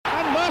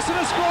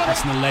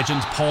Arsenal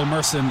legends Paul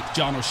Merson,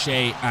 John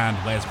O'Shea and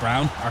Wes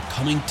Brown are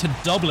coming to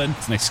Dublin.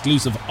 It's an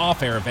exclusive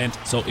off-air event,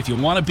 so if you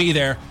want to be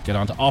there, get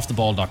on to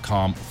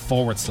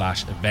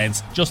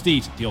offtheball.com/events. Just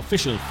Eat, the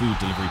official food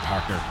delivery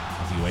partner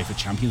of the UEFA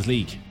Champions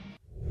League.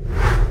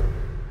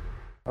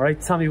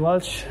 Alright, Tommy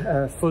Walsh,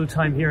 full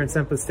time here in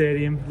Semple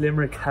Stadium.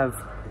 Limerick have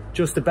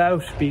just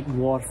about beaten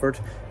Waterford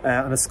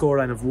on a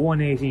scoreline of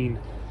 118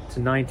 to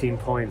 19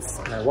 points.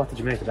 What did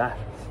you make of that?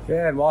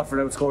 Yeah, and Waterford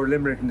outscored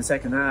Limerick in the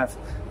second half,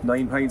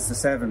 9 points to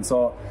 7.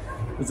 So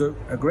it was a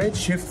great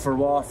shift for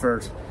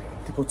Waterford.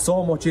 They put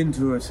so much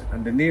into it,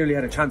 and they nearly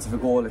had a chance of a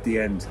goal at the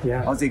end.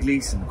 Yeah. Ozzie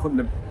Gleeson couldn't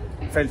have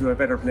fell to a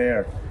better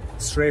player.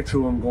 Straight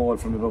through on goal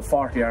from about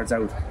 40 yards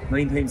out.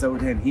 9 times out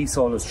of 10 he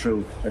saw us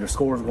through, either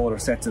scores a goal or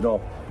sets it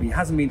up. But he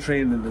hasn't been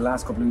trained in the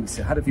last couple of weeks.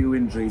 He had a few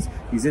injuries,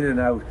 he's in and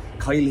out.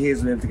 Kyle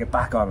Hayes was able to get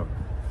back on him.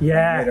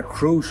 Yeah, he made a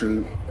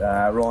crucial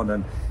run,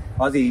 and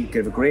Ozzie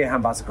gave a great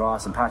hand pass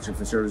across, and Patrick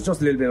Fisher was just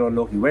a little bit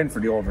unlucky. He went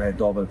for the overhead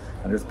double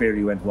and just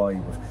barely went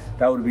wide. But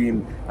that would have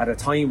been at a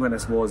time when I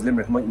suppose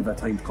Limerick mightn't have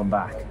had time to come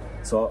back.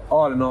 So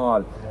all in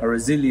all, a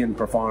resilient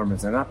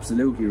performance, an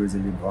absolutely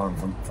resilient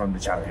performance from the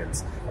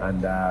champions.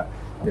 And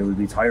they will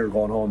be tired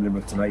going home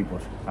Limerick tonight,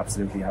 but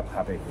absolutely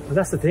happy. Well,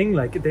 that's the thing,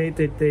 like they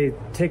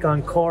take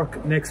on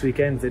Cork next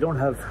weekend. They don't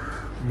have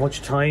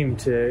much time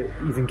to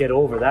even get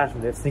over that,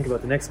 and they have to think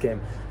about the next game.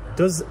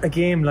 Does a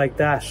game like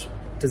that,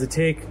 does it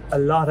take a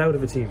lot out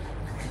of a team?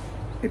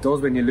 It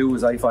does when you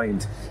lose, I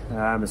find.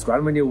 It's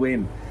grand when you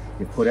win.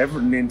 You put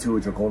everything into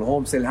it. You're going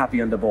home still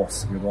happy on the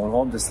bus. You're going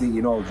home to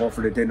sleep, go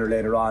for the dinner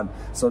later on.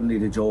 Suddenly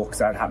the jokes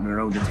start happening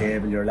around the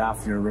table. You're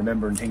laughing, you're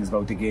remembering things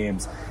about the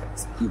games.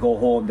 You go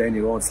home then,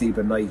 you go and sleep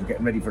at night. You're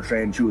getting ready for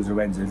training Tuesday or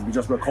Wednesday. It'll be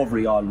just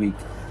recovery all week.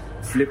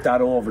 Flip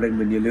that over then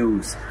when you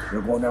lose.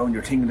 You're going down,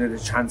 you're thinking of the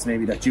chance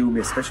maybe that you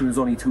missed, especially when there's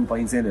only 2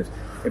 points in it.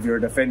 If you're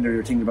a defender,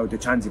 you're thinking about the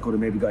chance you could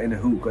have maybe got in a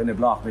hook, got in a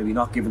block, maybe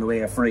not giving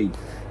away a free.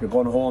 You're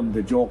going home,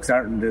 the jokes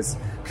aren't there's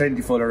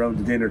plentiful around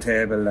the dinner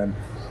table, and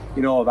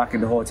back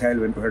in the hotel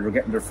where they're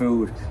getting their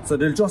food. So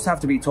they'll just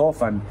have to be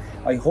tough, and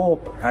I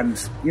hope, and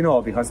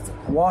because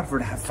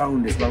Waterford have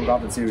found this round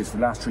robin series for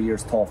the last 3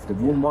 years tough. They've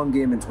won 1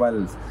 game in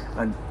 12,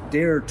 and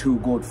they're too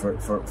good for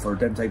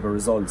them type of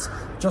results.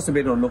 Just a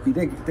bit unlucky.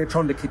 They're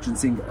throwing the kitchen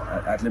sink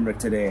at Limerick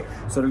today.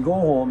 So they'll go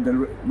home,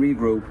 they'll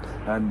regroup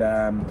and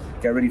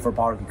get ready for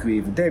Páirc Uí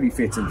Chaoimh. And Davy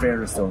Fitz, in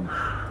fairness to him,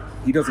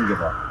 he doesn't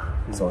give up,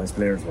 so his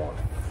players won't.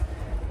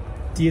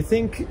 Do you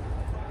think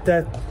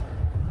that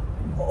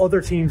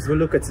other teams will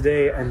look at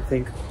today and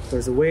think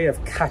there's a way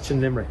of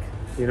catching Limerick,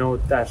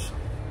 that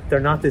they're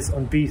not this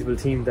unbeatable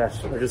team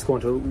that are just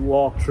going to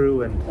walk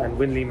through and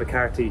win Lee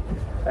McCarthy,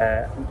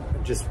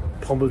 just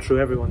pummel through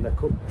everyone that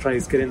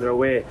tries to get in their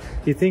way?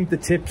 Do you think the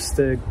Tips,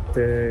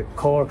 the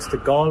Corks, the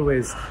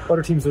Galways,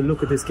 other teams will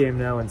look at this game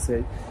now and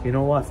say, you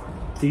know what,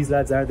 these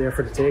lads are there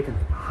for the taking?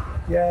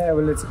 Yeah,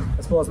 well, it's,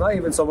 I suppose not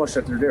even so much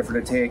that they're there for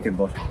the taking,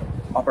 but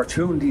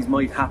opportunities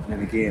might happen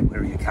in a game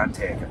where you can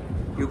take it.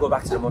 You go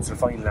back to the Munster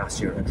final last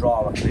year, a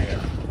draw was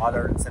there.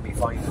 All-Ireland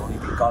semi-final, only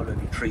beat Galway,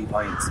 be 3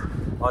 points.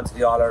 On to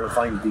the All-Ireland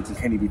final, beat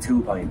Kilkenny, be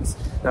 2 points.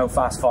 Now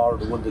fast forward,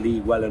 they won the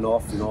league well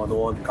enough, no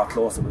one got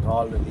closer with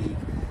all in the league.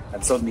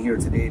 And suddenly here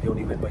today, they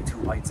only win by 2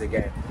 points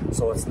again.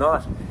 So it's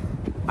not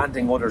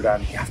anything other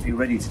than you have to be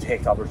ready to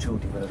take the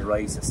opportunity when it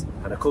arises.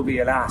 And it could be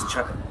a last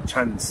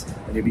chance,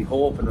 and you'll be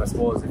hoping, I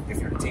suppose, if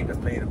you're the team that's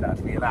playing that,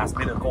 it'll be a last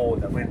minute goal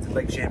that wins it,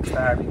 like James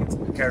Starley against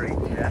Kerry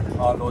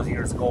all those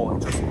years ago.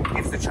 It just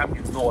gives the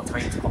champions no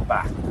time to come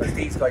back, because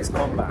these guys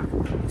come back.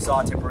 We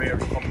saw Tipperary a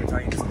couple of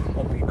times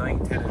up be 9,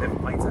 10, 11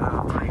 points at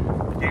half time.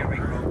 They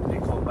regroup, they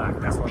come back.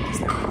 That's what this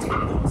Limerick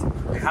team does.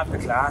 They have the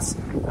class,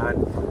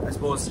 and I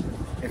suppose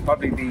it'd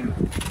probably be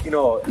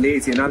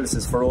lazy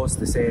analysis for us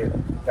to say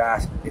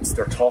that it's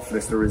their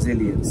toughness, their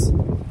resilience,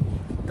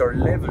 their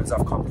levels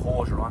of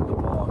composure on the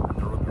ball, and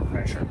they're under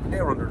pressure.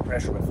 They were under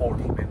pressure with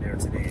 14 men there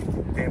today.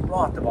 They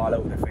brought the ball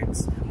out of the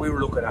fence. We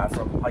were looking at it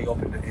from high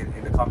up in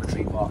the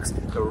commentary box.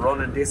 They were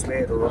running this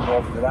way, they were running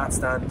over to that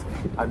stand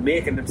and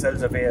making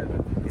themselves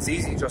available. It's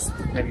easy just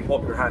maybe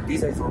put your hand.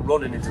 These guys were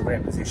running into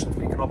great positions,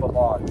 picking up a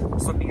ball.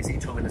 Suddenly you see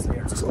 2 minutes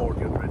later to score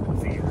the other end of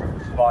the field.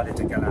 Ball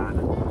into Galan.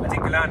 I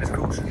think Galan is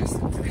crucial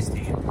to this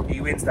team. He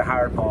wins the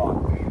hard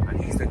ball,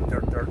 and he's their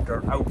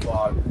out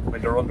ball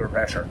when they're under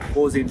pressure.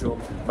 Goes into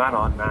him, man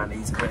on man,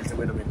 he's able to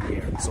win him in the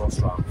air. He's so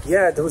strong.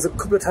 Yeah, there was a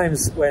couple of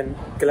times when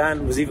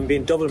Galan was even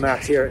being double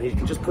marked here, and he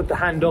can just put the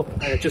hand up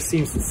and it just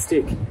seems to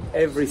stick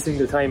every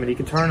single time, and he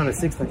can turn on a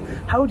 6 point.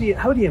 How do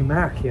you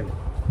mark him?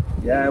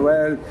 Yeah,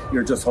 well,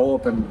 you're just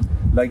hoping,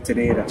 like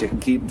today, that you can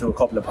keep him to a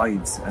couple of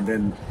points, and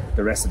then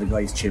the rest of the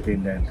guys chip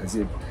in then, because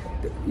the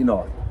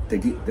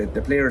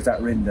players that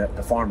are in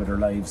the form of their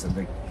lives and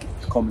they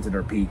come to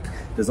their peak,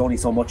 there's only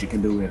so much you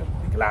can do with them.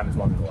 Galan is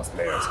one of those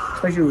players,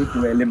 especially with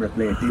the way Limerick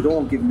play. They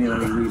don't give him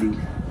any really,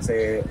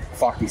 say,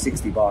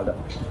 40-60 ball that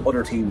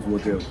other teams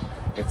would do.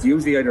 It's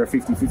usually either a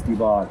 50-50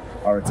 ball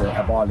or it's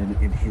a ball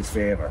in his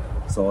favour.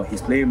 So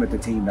he's playing with the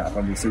team that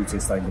probably suits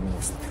his style the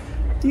most.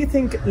 Do you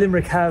think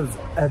Limerick have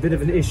a bit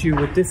of an issue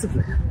with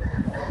discipline?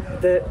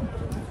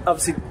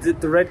 Obviously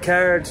the red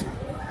card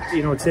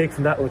take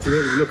from that what you're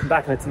really looking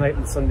back on it tonight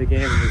in the Sunday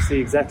game, and you see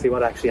exactly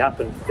what actually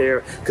happened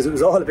there, because it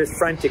was all a bit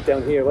frantic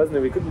down here, wasn't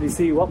it? We couldn't really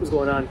see what was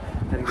going on,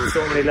 and there were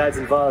so many lads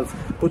involved.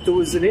 But there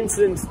was an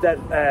incident that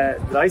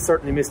I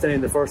certainly missed out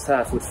in the first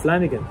half with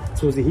Flanagan.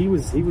 So he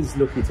was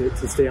lucky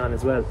to stay on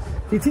as well.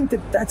 Do you think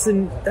that's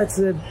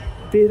a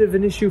bit of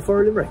an issue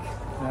for Limerick?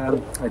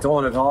 I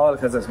don't at all,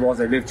 because I suppose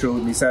I lived through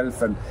it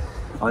myself and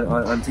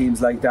on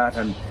teams like that,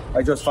 and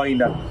I just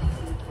find that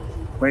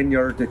when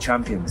you're the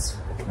champions,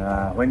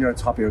 when you're at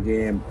the top of your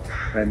game,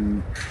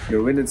 when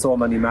you're winning so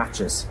many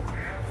matches,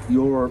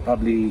 you're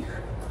probably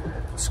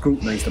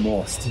scrutinised the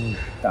most.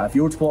 That if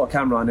you were to put a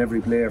camera on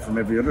every player from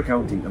every other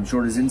county, I'm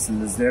sure there's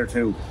instances there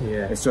too.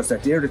 It's just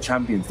that they're the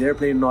champions, they're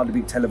playing in all the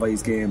big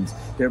televised games,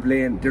 they're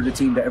the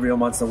team that everyone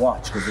wants to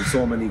watch, because there's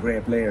so many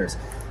great players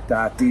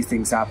that these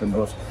things happen.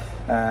 But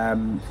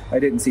I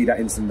didn't see that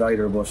incident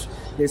either. But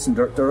listen,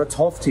 they're a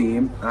tough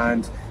team,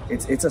 and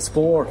it's a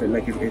sport.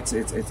 Like it's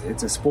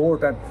a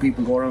sport that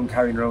people go around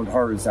carrying around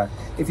hurls, that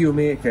if you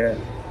make a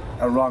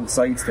wrong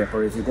sidestep,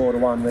 or if you go the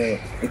one way,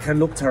 it can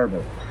look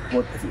terrible.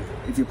 But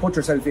if you put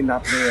yourself in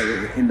that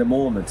player in the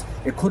moment,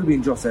 it could have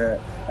been just a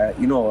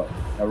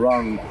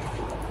wrong,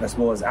 I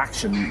suppose,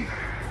 action.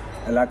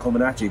 A lad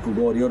coming at you could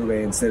go the other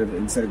way instead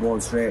of going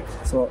straight.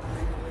 So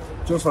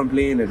just from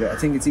playing it, I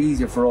think it's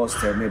easier for us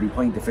to maybe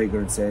point the finger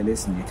and say,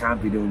 listen, you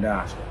can't be doing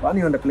that. But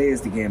anyone that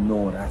plays the game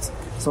know that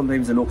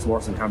sometimes it looks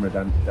worse on camera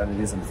than it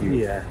is on the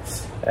field.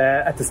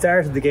 At the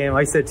start of the game,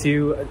 I said to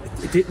you,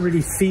 it didn't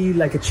really feel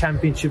like a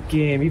championship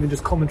game, even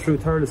just coming through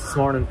Thurles this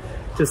morning.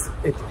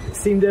 It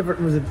seemed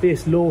everything was a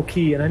bit low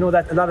key, and I know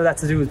that a lot of that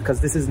to do is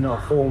because this isn't a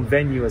home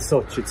venue as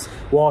such. It's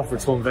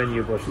Waterford's home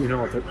venue, but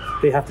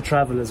they have to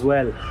travel as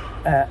well.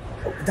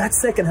 That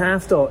second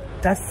half though,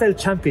 that felt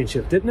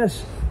championship, didn't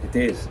it? It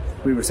did.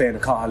 We were saying to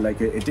Cathal, like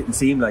it didn't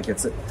seem like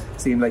it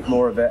seemed like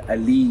more of a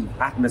league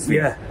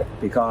atmosphere,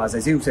 because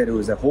as you said, it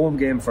was a home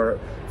game for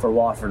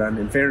Waterford, and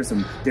in fairness,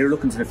 they're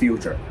looking to the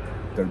future.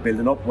 They're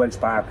building up Welsh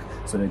Park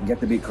so they can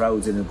get the big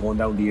crowds in and going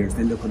down the years.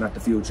 They're looking at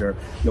the future,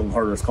 young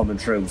hurlers coming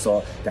through,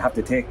 so they have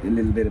to take a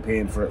little bit of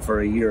pain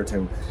for a year or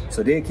two.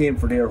 So they came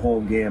for their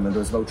home game, and there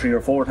was about 3,000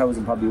 or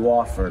 4,000 probably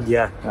Waterford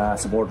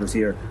supporters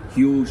here.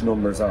 Huge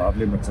numbers of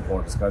Limerick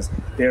supporters, because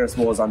they're, I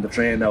suppose, on the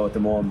train now at the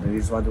moment, and they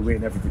just want to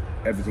win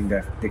everything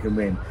that they can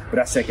win. But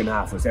that second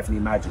half was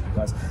definitely magic,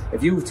 because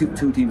if you have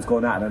two teams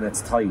going at it and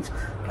it's tight,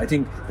 I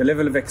think the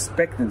level of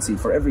expectancy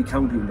for every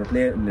county when they're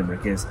playing in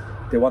Limerick is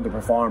they want the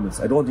performance.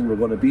 I don't think we're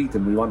going to beat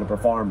them, we want the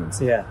performance.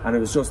 And it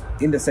was just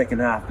in the second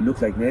half, it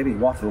looked like maybe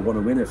Waterford were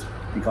going to win it,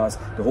 because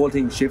the whole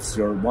thing shifts.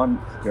 You're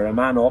a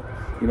man up,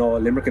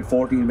 Limerick at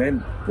 14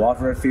 men,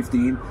 Waterford at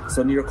 15,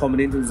 suddenly you're coming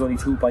into, there's only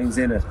 2 points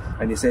in it,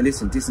 and you say,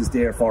 listen, this is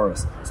there for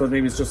us. So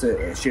maybe it's just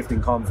a shift in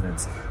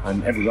confidence,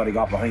 and everybody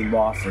got behind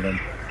Waterford, and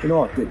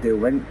they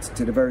went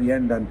to the very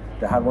end and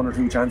they had 1 or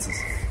 2 chances.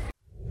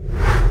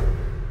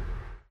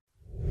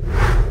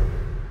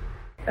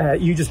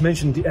 You just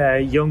mentioned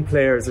young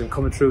players and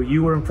coming through.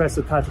 You were impressed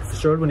with Patrick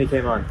Fitzgerald when he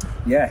came on.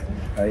 Yeah,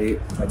 I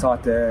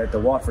thought the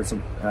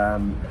Waterford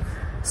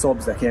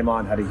subs that came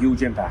on had a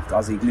huge impact.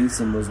 Ozzy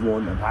Gleeson was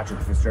one and Patrick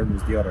Fitzgerald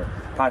was the other.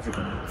 Patrick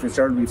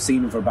Fitzgerald, we've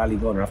seen him for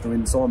Ballygunner. After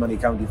winning so many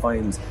county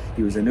finals,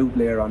 he was a new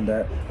player on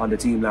the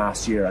team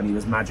last year, and he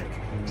was magic,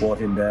 both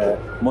in the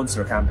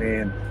Munster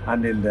campaign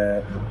and in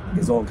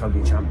his own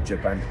county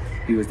championship. And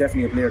he was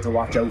definitely a player to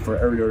watch out for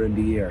earlier in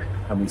the year,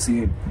 and we've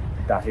seen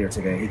that here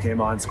today. He came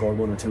on, scored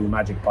 1 or 2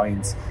 magic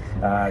points,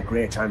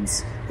 great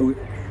chance. It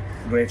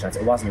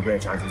wasn't a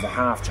great chance, it was a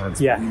half chance.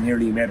 He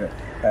nearly made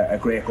a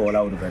great goal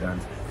out of it, and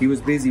he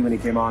was busy when he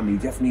came on. He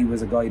definitely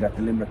was a guy that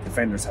the Limerick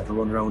defenders had to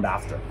run around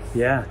after.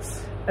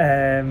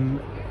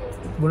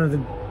 One of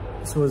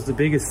the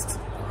biggest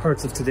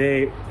hurts of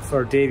today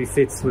for Davy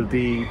Fitz will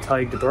be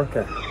Tyg de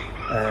Burka.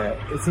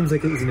 It seems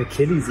like it was an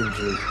Achilles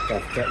injury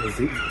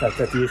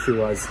that the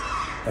issue was.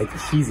 Like,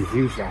 he's a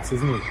huge loss,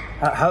 isn't he?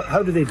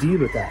 How do they deal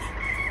with that?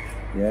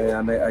 Yeah,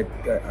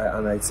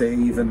 and I'd say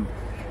even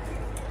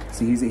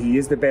he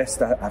is the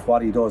best at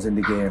what he does in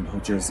the game,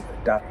 which is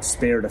that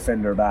spare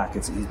defender back.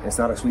 It's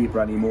not a sweeper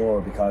anymore,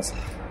 because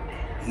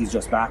he's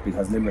just back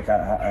because Limerick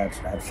had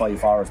 5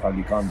 forwards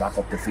probably gone back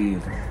up the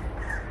field.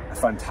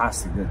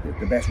 Fantastic,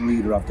 the best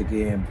reader of the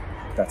game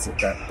that's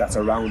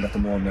around at the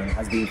moment, and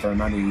has been for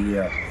many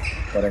years.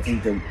 But I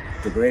think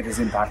the greatest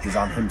impact is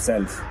on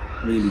himself.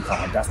 Really,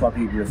 Colin. That's what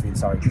people feel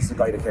sorry. This is a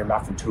guy that came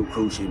back from 2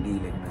 crucial knee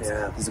ligaments.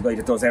 This is a guy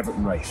that does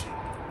everything right.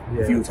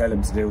 If you tell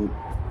him to do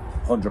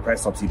 100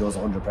 press ups, he does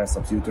 100 press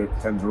ups. You tell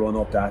him to run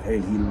up that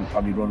hill, he'll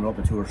probably run it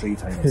up 2 or 3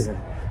 times.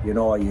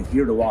 You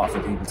hear the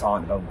Waterford people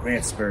talking about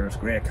great spirit,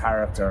 great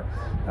character,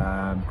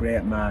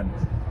 great man.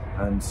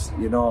 And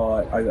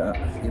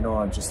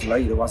I'm just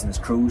delighted it wasn't as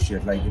crucial.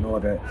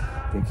 The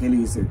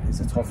Achilles is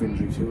a tough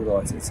injury too, though.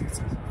 It's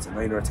a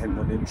 9 or a 10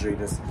 month injury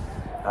that's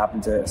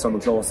happened to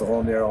someone close to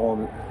home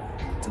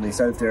to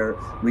myself there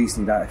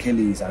recently, that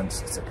Achilles, and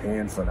it's a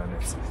painful, and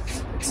it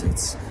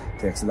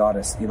takes a lot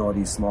of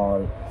these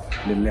small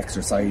little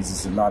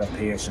exercises, a lot of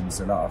patience,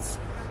 a lot of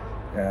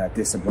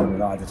discipline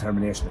and a lot of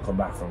determination to come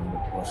back from it.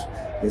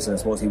 But listen, I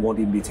suppose he won't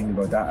even be thinking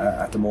about that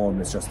at the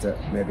moment. It's just to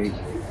maybe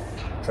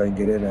try and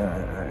get in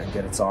and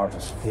get it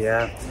sorted.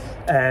 Yeah.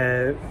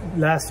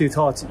 Last few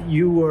thoughts.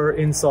 You were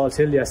in Salt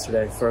Hill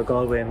yesterday for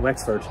Galway and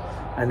Wexford,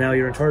 and now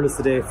you're in Thurles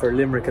today for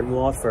Limerick and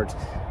Waterford.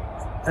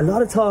 A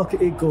lot of talk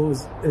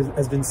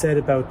has been said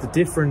about the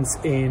difference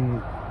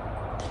in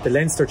the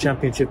Leinster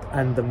Championship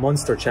and the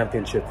Munster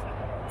Championship.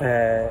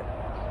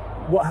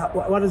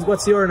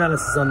 What's your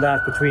analysis on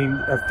that between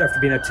after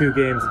being at 2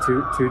 games in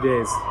two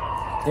days?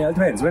 Yeah, it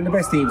depends. When the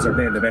best teams are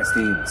playing the best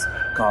teams,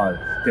 Carl,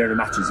 they're the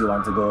matches you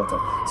want to go to.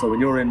 So when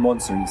you're in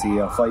Munster, you see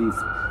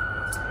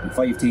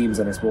five teams,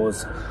 and I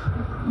suppose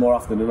more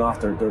often than not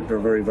they're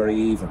very, very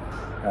even.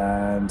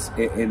 And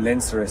in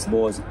Leinster, I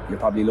suppose you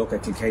probably look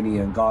at Kilkenny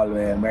and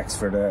Galway and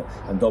Wexford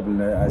and Dublin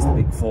as the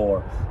big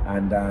four,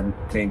 and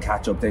playing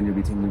catch up. Then you'll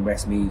be thinking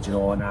Westmeath,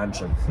 and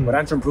Antrim. But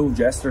Antrim proved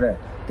yesterday.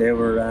 They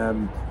were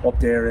up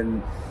there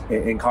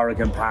in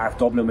Corrigan Park.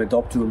 Dublin went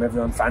up to them.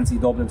 Everyone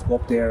fancied Dublin to go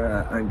up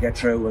there and get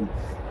through. And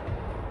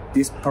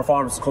this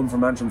performance has come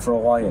from Antrim for a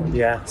while.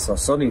 Yeah. So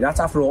suddenly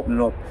that's after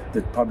opening up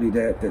probably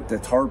the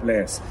third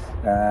place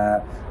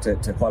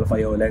to qualify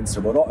out of Leinster.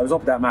 But I was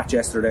up at that match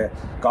yesterday.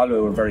 Galway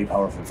were very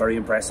powerful, very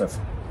impressive.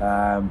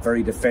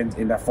 Very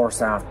in that first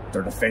half.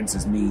 Their defence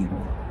is mean.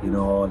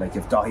 Like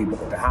if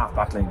the half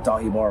back line,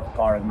 Dahi Burke,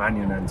 Pádraig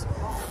Mannion,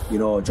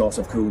 and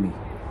Joseph Cooney.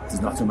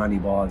 There's not too many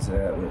balls,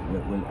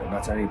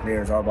 not too many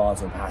players or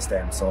balls will pass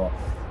them. So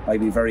I'd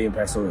be very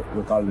impressed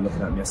with Galway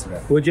looking at them yesterday.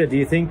 Would you? Do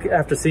you think,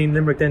 after seeing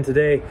Limerick then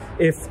today,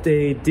 if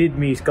they did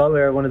meet,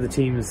 Galway are one of the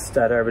teams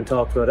that have been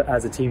talked about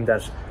as a team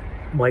that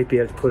might be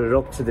able to put it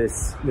up to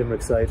this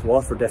Limerick side?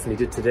 Waterford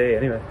definitely did today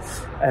anyway.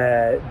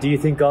 Do you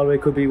think Galway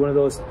could be one of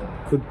those,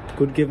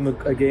 could give them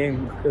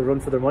a run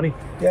for their money?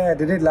 Yeah,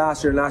 they did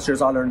last year. Last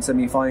year's All-Ireland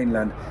semi-final,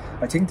 and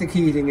I think the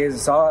key thing is, I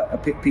saw a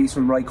piece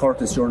from Roy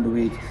Curtis during the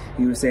week.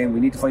 He was saying we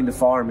need to find a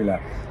formula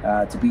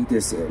to beat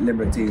this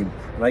Limerick team,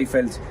 and I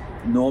felt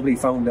nobody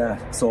found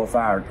that so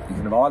far. You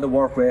can have all the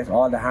work rate,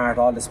 all the heart,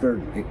 all the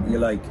spirit you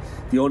like.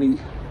 The only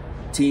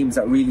teams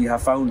that really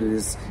have found it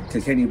is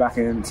Kilkenny back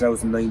in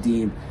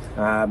 2019.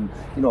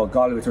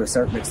 Galway to a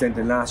certain extent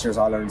in last year's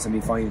All-Ireland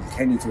semi-final,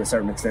 Kenny to a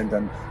certain extent,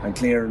 and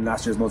Clare in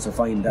last year's Munster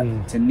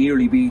final to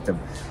nearly beat them.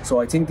 So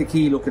I think the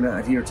key looking at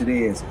it here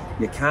today is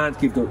you can't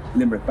give the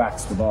Limerick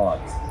backs the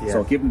ball. Yeah.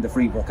 So give them the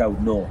free puck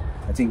out, no.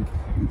 I think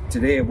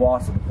today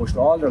Waterford pushed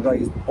all their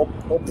guys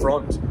up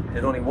front. They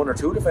had only 1 or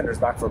 2 defenders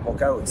back for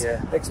puck outs.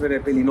 Yeah. Next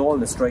minute Billy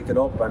Nolan strike it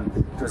up,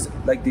 and just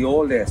like the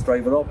old days,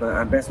 drive it up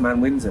and best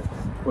man wins it.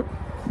 But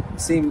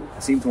seem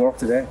to work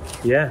today.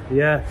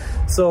 Yeah.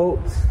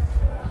 So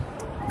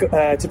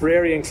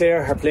Tipperary and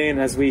Clare are playing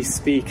as we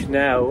speak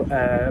now,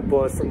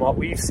 but from what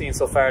we've seen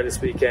so far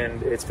this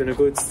weekend, it's been a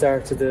good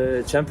start to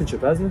the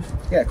championship, hasn't it?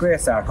 Yeah, great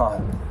start,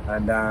 Cathal.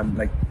 And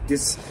like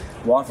this,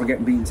 Waterford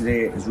getting beaten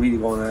today is really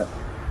going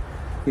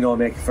to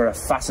make for a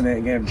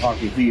fascinating game,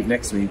 partly Cleve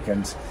next week,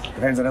 and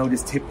depends on how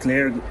this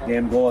Clare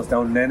game goes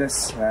down in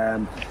Ennis.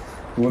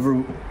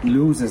 Whoever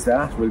loses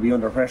that will be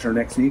under pressure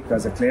next week,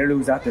 because if Clare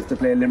lose that, they have to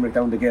play Limerick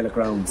down the Gaelic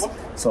grounds.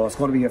 So it's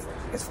going to be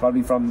it's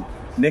probably from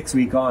next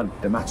week on,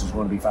 the match is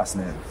going to be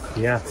fascinating.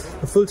 Yeah,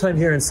 a full time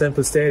here in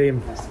Semple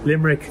Stadium.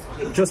 Limerick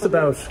just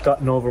about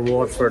gotten over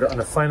Waterford on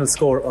a final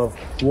score of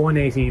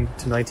 118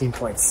 to 19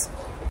 points.